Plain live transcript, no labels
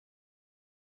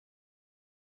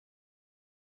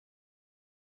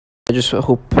I just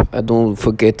hope I don't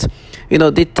forget.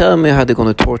 They tell me how they're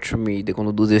gonna torture me. They're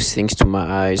gonna do these things to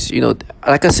my eyes.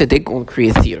 Like I said, they're gonna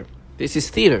create theater. This is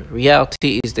theater.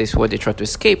 Reality is this what they try to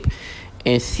escape,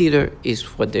 and theater is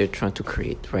what they're trying to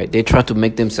create. Right? They try to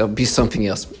make themselves be something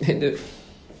else. And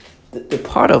the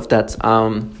part of that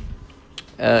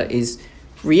is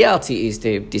reality is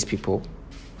these people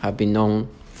have been known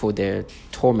for their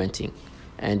tormenting,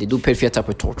 and they do pedophile type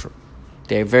of torture.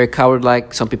 They're very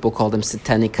coward-like. Some people call them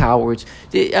satanic cowards.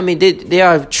 They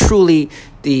are truly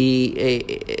they're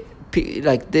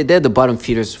the bottom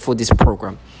feeders for this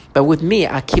program. But with me,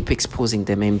 I keep exposing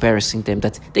them, embarrassing them,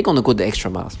 that they're going to go the extra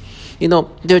miles.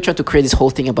 They're trying to create this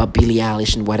whole thing about Billie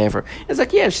Eilish and whatever. It's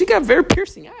like, yeah, she got very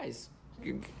piercing eyes.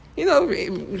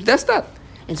 That's that.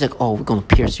 And it's like, oh, we're going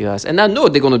to pierce your eyes. And I know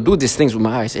they're going to do these things with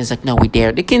my eyes. And it's like, no, we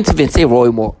dare. They can't even say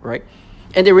Roy Moore, right?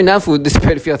 And they're renowned for these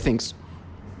pedophile things.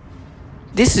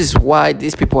 This is why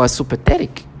these people are so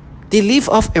pathetic. They live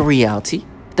off a reality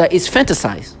that is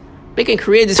fantasized. They can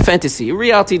create this fantasy. In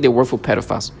reality, they work for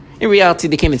pedophiles. In reality,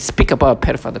 they can't even speak about a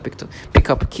pedophile that pick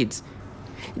up kids.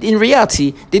 In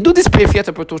reality, they do this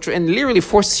pedophile torture and literally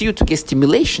force you to get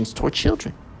stimulations toward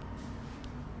children.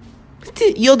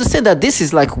 You understand that this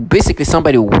is like basically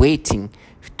somebody waiting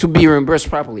to be reimbursed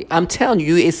properly. I'm telling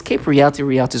you, you escape reality,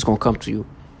 reality is going to come to you.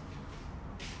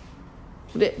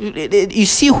 You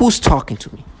see who's talking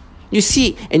to me. You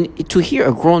see, and to hear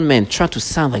a grown man try to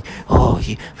sound like, oh,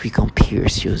 we can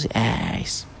pierce your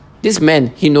eyes. This man,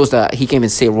 he knows that he can't even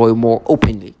say Roy Moore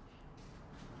openly.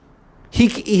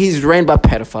 He's ran by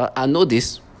pedophile. I know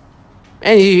this.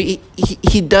 And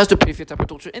he does the pedophile type of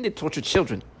torture, and they torture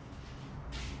children.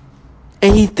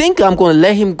 And he think I'm going to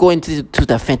let him go into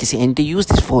that fantasy. And they use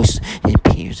this voice and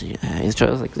pierce your eyes. It's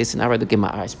just like, listen, I'd rather get my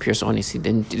eyes pierced, honestly,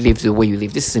 than live the way you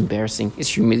live. This is embarrassing. It's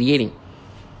humiliating.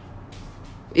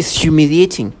 It's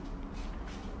humiliating.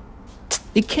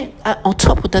 You can't, on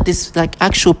top of that, there's like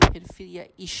actual pedophilia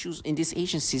issues in these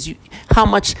agencies. How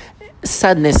much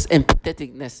sadness and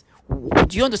patheticness.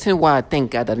 Do you understand why I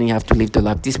thank God I didn't have to live the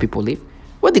life these people live?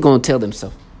 What are they going to tell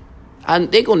themselves?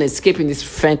 And they're going to escape in this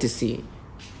fantasy.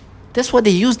 That's why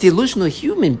they use delusional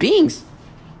human beings.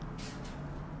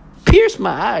 Pierce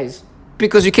my eyes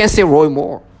because you can't say Roy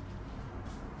Moore.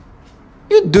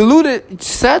 You deluded,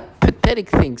 sad, pathetic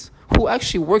things who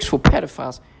actually works for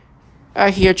pedophiles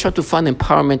are here trying to find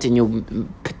empowerment in your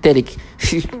pathetic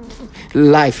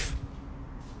life.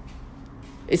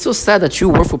 It's so sad that you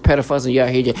work for pedophiles and you are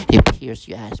here you pierce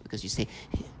your eyes because you say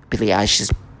Billie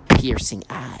Eilish's piercing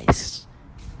eyes.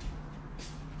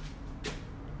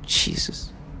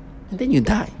 Jesus. And then you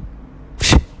die.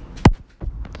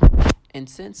 And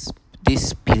since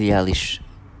this Billie Eilish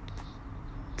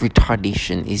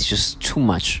retardation is just too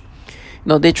much,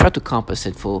 they try to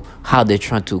compensate for how they're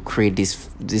trying to create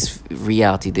this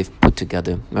reality they've put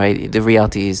together, right? The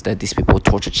reality is that these people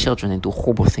torture children and do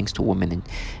horrible things to women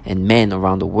and men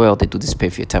around the world. They do this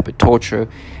pedophile type of torture.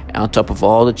 On top of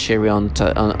all the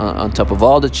on top of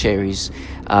all the cherries,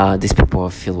 these people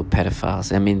are filled with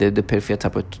pedophiles. I mean, the pedophile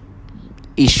type of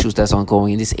issues that's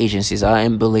ongoing in these agencies are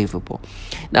unbelievable.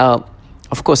 Now,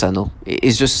 of course, I know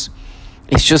it's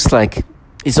just like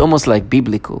it's almost like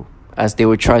biblical, as they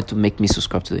were trying to make me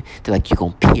subscribe to it. They're like,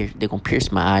 they're gonna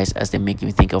pierce my eyes, as they make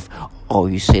me think of, oh,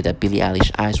 you say that Billie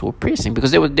Eilish eyes were piercing,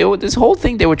 because they were this whole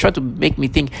thing they were trying to make me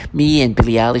think me and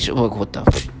Billie Eilish, oh, what the,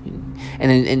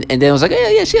 and then I was like,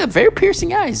 yeah, she had very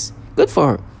piercing eyes. Good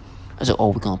for her. I said, oh,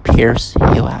 we're gonna pierce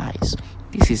your eyes.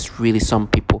 This is really some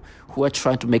people who are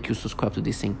trying to make you subscribe to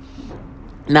this thing.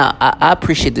 Now, I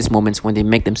appreciate these moments when they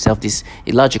make themselves this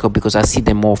illogical, because I see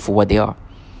them more for what they are.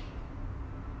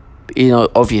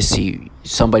 Obviously,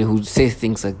 somebody who says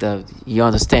things like that, you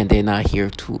understand they're not here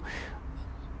to...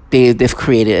 They've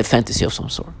created a fantasy of some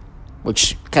sort,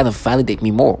 which kind of validate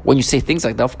me more. When you say things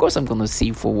like that, of course I'm going to see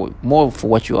you more for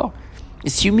what you are.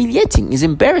 It's humiliating. It's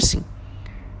embarrassing.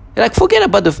 Like, forget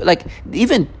about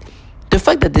even... the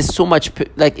fact that there's so much,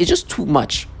 it's just too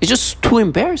much. It's just too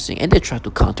embarrassing. And they try to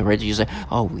counter it. You say,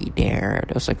 oh, we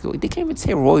dared. I was like, they can't even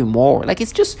say Roy Moore. Like,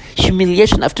 it's just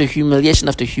humiliation after humiliation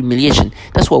after humiliation.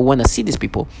 That's why when I see these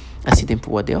people, I see them for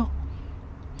what they are.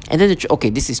 And then,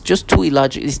 this is just too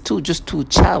illogical. It's just too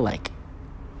childlike.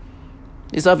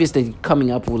 It's obvious they're coming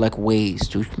up with, ways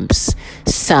to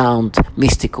sound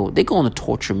mystical. They're going to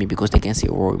torture me because they can't say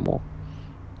Roy Moore.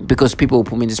 Because people who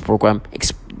put me in this program,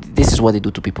 this is what they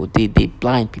do to people. They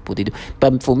blind people. They do.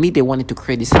 But for me, they wanted to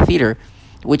create this theater,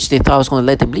 which they thought I was going to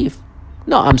let them leave.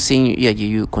 No, I'm saying, yeah,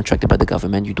 you contracted by the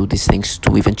government. You do these things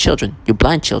to even children. You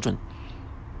blind children.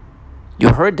 You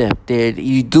heard them.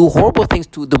 You do horrible things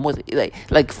to the most.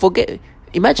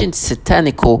 Imagine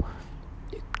satanical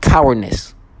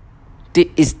cowardness.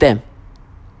 It's them,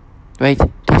 right?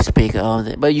 They speak all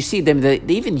that, but you see them. They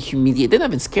even humiliate. They're not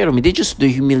even scared of me. They just the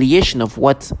humiliation of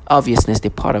what obviousness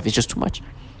they're part of is just too much.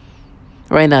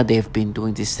 Right now, they've been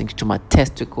doing these things to my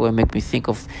testicle and make me think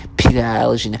of Billie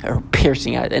Eilish and her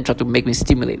piercing out and try to make me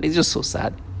stimulate. It's just so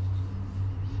sad.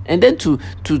 And then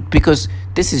because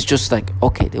this is just like,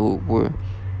 okay, it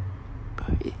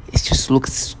just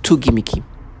looks too gimmicky.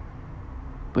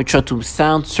 We try to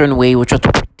sound a certain way. We try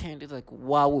to pretend it's like,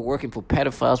 wow, we're working for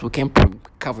pedophiles. We can't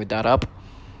cover that up.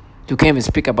 You can't even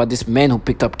speak about this man who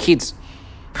picked up kids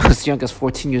as young as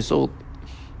 14 years old.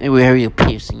 And we're here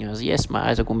piercing. Yes, my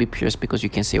eyes are going to be pierced because you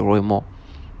can't say Roy Moore.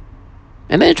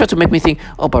 And then they try to make me think,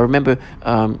 oh, but remember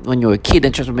when you were a kid,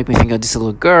 and try to make me think of this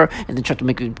little girl, and then try to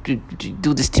make me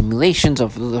do the stimulations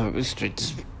of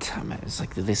it's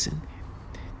like, listen,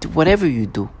 whatever you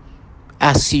do,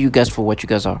 I see you guys for what you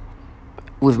guys are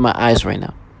with my eyes right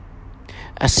now.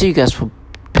 I see you guys for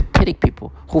pathetic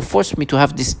people who forced me to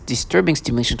have this disturbing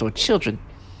stimulation toward children.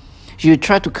 You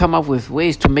try to come up with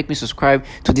ways to make me subscribe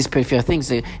to these pedophilia things.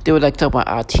 They would like talk about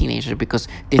our teenager because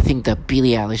they think that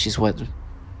Billie Eilish is what.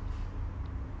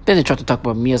 Then they try to talk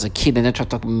about me as a kid, and then try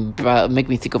to make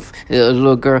me think of a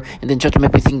little girl, and then try to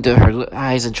make me think of her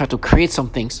eyes, and try to create some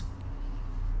things.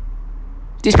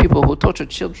 These people who torture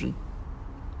children,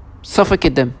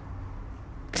 suffocate them,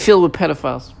 filled with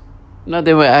pedophiles. Now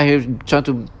they were out here trying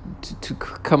to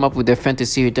come up with their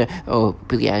fantasy that, oh,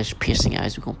 Billie Eilish piercing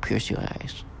eyes, we're going to pierce your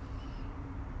eyes.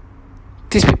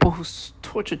 These people who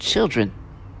torture children,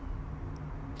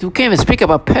 who can't even speak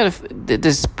about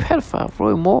this pedophile,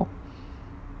 Roy Moore.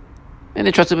 And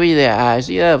they try to be their eyes.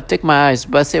 Yeah, take my eyes,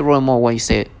 but say Roy Moore when you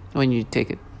say it, when you take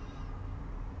it.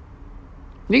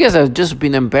 You guys have just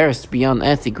been embarrassed beyond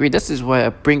nth degree. This is why I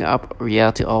bring up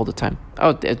reality all the time.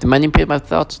 To manipulate my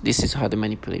thoughts, this is how they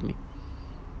manipulate me.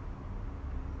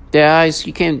 Their eyes,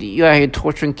 you are here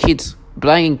torturing kids,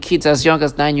 blinding kids as young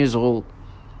as 9 years old.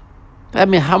 I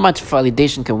mean, how much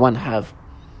validation can one have?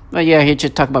 Well, yeah, here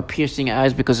just talk about piercing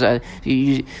eyes because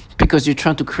you're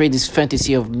trying to create this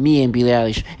fantasy of me and Billie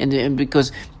Eilish, and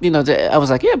because I was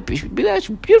like, yeah, Billie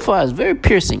Eilish, beautiful eyes, very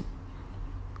piercing.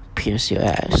 Pierce your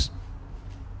eyes.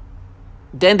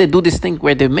 Then they do this thing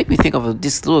where they make me think of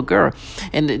this little girl,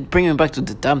 and they bring me back to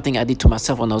the dumb thing I did to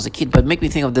myself when I was a kid, but make me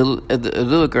think of the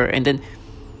little girl, and then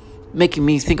making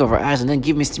me think of her eyes, and then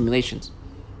give me stimulations.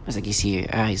 I was like, you see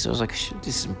her eyes. I was like, this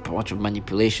is a bunch of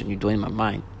manipulation you're doing in my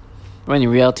mind. When in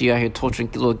reality, you're out here torturing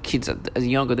little kids as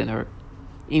younger than her.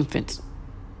 Infants.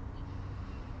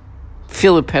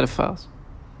 Filled with pedophiles.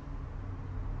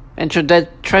 And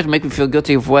try to make me feel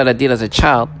guilty of what I did as a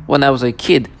child when I was a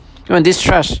kid. This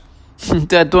trash.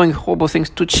 They're doing horrible things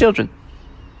to children.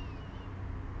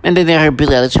 And then they're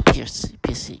Billie Eilish,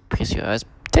 pierce your eyes.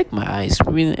 Take my eyes. I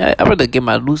mean, I'd rather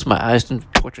lose my eyes than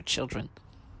torture children.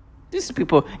 These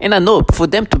people, and I know for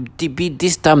them to be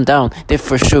this dumbed down, they're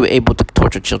for sure able to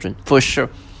torture children. For sure.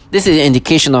 This is an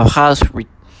indication of how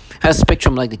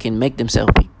spectrum like they can make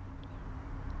themselves be.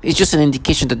 It's just an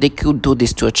indication that they could do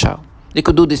this to a child. They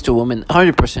could do this to a woman,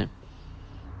 100%.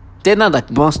 They're not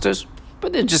like monsters,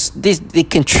 but they're just, they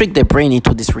can trick their brain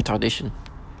into this retardation.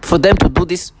 For them to do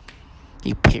this,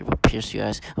 you pierce your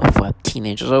eyes. Oh, for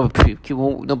teenagers. Oh,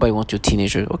 nobody wants your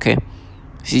teenager. Okay.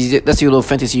 See, that's your little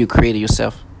fantasy you created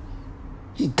yourself.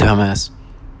 You dumbass.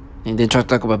 And then try to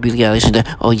talk about Billie Eilish, and then,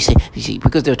 you see,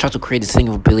 because they were trying to create this thing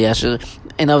of Billie Eilish,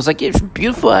 and I was like, yeah,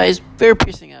 beautiful eyes, very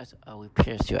piercing eyes. Oh, we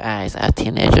pierce your eyes as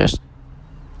teenagers.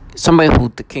 Somebody who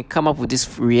can come up with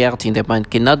this reality in their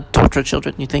mind cannot torture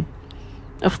children, you think?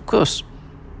 Of course.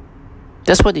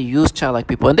 That's why they use childlike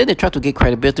people, and then they try to get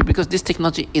credibility because this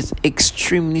technology is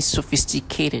extremely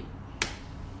sophisticated.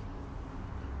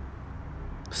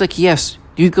 It's like, yes,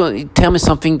 you tell me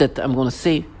something that I'm going to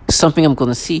say, something I'm going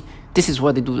to see. This is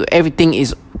what they do. Everything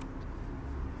is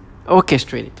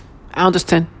orchestrated. I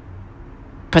understand.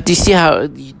 But do you see how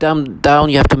down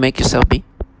you have to make yourself be?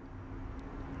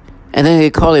 And then they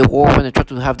call it war when they try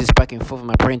to have this back and forth in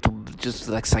my brain to just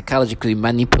like psychologically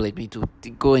manipulate me to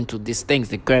go into these things.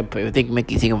 They grab everything, make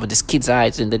you think of this kid's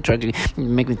eyes, and then try to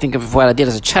make me think of what I did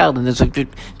as a child. And then so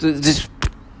this.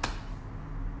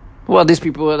 Well, these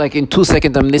people, like in 2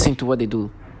 seconds, I'm listening to what they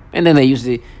do. And then they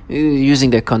using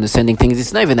their condescending things.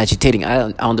 It's not even agitating.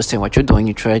 I understand what you're doing.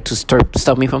 You try to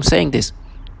stop me from saying this.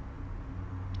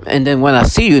 And then when I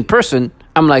see you in person,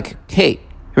 I'm like, hey,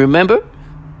 remember?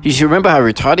 You should remember how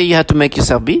retarded you had to make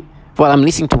yourself be while I'm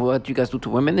listening to what you guys do to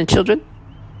women and children?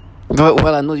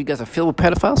 While I know you guys are filled with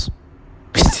pedophiles?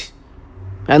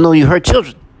 I know you hurt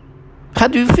children. How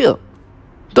do you feel?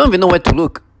 Don't even know where to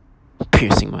look.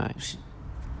 Piercing my eyes.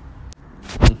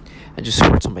 I just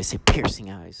heard somebody say piercing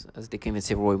eyes, as they came and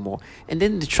say Roy Moore. And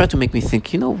then they tried to make me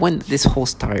think, when this whole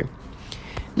started,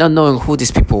 not knowing who these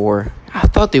people were, I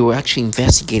thought they were actually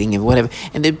investigating and whatever.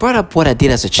 And they brought up what I did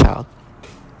as a child.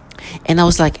 And I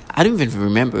was like, I don't even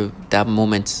remember that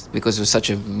moment because it was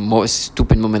such a more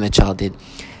stupid moment a child did.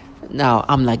 Now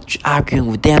I'm like arguing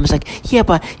with them. It's like, yeah,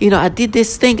 but I did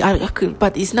this thing. I could,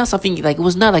 but it's not something like, it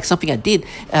was not like something I did.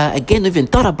 Again, I even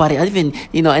thought about it. I even,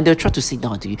 and they're trying to say,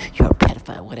 no, dude, you're a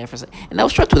pedophile, whatever. And I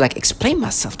was trying to like explain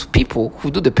myself to people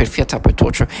who do the pedophilia type of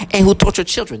torture and who torture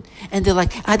children. And they're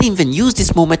like, I didn't even use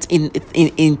this moment in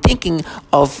thinking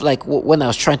of like when I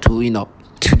was trying to,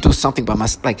 to do something by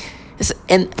myself, like.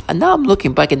 And now I'm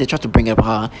looking back and they try to bring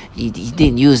up, he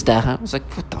didn't use that, huh? I was like,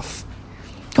 what the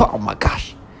oh my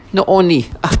gosh. Not only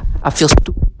I feel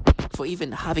stupid for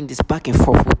even having this back and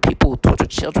forth with people who torture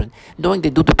children, knowing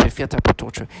they do the pedophilia type of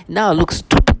torture. Now I look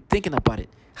stupid thinking about it.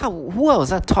 Who else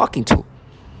was I talking to?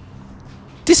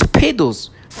 These pedos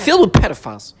filled with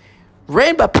pedophiles,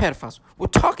 ran by pedophiles, were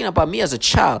talking about me as a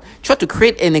child, tried to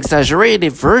create an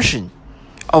exaggerated version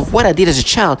of what I did as a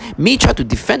child. Me try to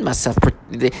defend myself,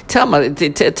 tell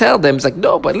them, it's like,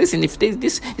 no, but listen, if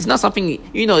this is not something,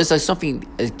 it's like something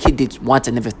a kid did once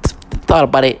and never thought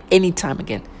about it any time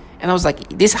again. And I was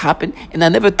like, this happened and I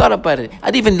never thought about it.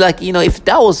 I'd even like, if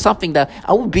that was something that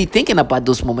I would be thinking about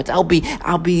those moments, I'll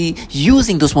be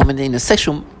using those moments in a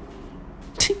sexual.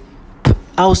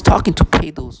 I was talking to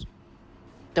pedos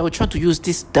that were trying to use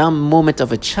this dumb moment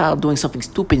of a child doing something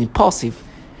stupid, impulsive,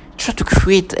 try to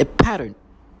create a pattern.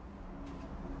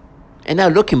 And now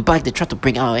looking back, they try to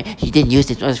bring out, he didn't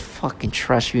use it. It was fucking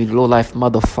trash, you low-life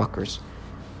motherfuckers.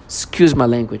 Excuse my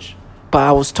language. But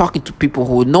I was talking to people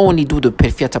who not only do the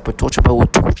pedophilia type of torture, but were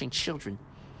torturing children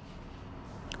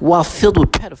while filled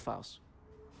with pedophiles.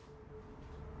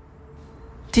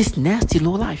 This nasty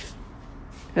low life.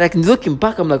 Like looking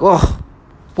back, I'm like, oh,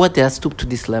 what did I stoop to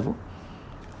this level?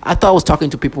 I thought I was talking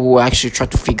to people who actually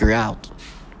tried to figure out.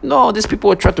 No, these people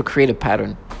were trying to create a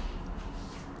pattern.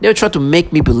 They were trying to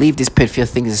make me believe this pedophilia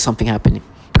thing is something happening.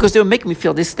 Because they were making me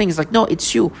feel this thing is like, no,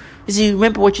 it's you. You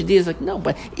remember what you did? It's like, no,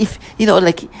 but if,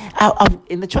 like,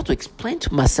 and I tried to explain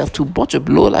to myself to a bunch of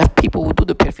low-life people who do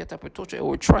the pedophilia type of torture and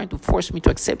were trying to force me to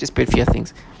accept these pedophilia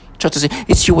things. Tried to say,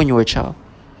 it's you when you were a child.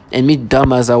 And me,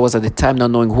 dumb as I was at the time,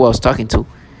 not knowing who I was talking to,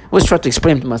 was trying to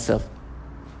explain to myself.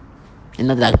 And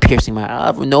not like piercing my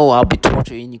eye. No, I'll be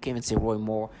torturing and you can't even say Roy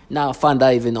Moore. Now I find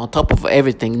out even on top of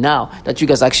everything now that you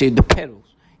guys actually the pedos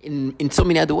in so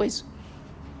many other ways.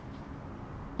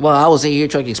 Well, I was here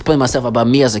trying to explain myself about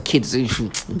me as a kid. And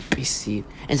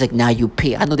it's like, now you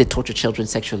pay. I know they torture children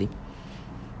sexually.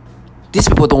 These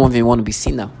people don't even want to be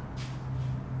seen now.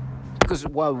 Because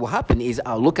what will happen is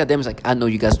I'll look at them, it's like, I know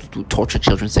you guys do torture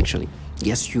children sexually.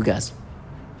 Yes, you guys.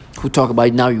 Who talk about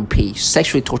it, now you pay.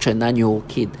 Sexually torture a 9-year-old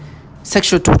kid.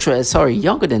 Sexual torture,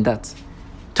 younger than that.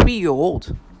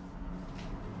 3-year-old.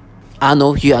 I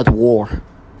know you're at war.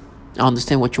 I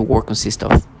understand what your war consists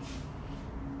of.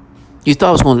 You thought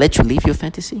I was going to let you live your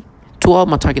fantasy? To all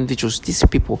my target individuals, these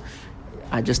people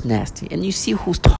are just nasty. And you see who's talking.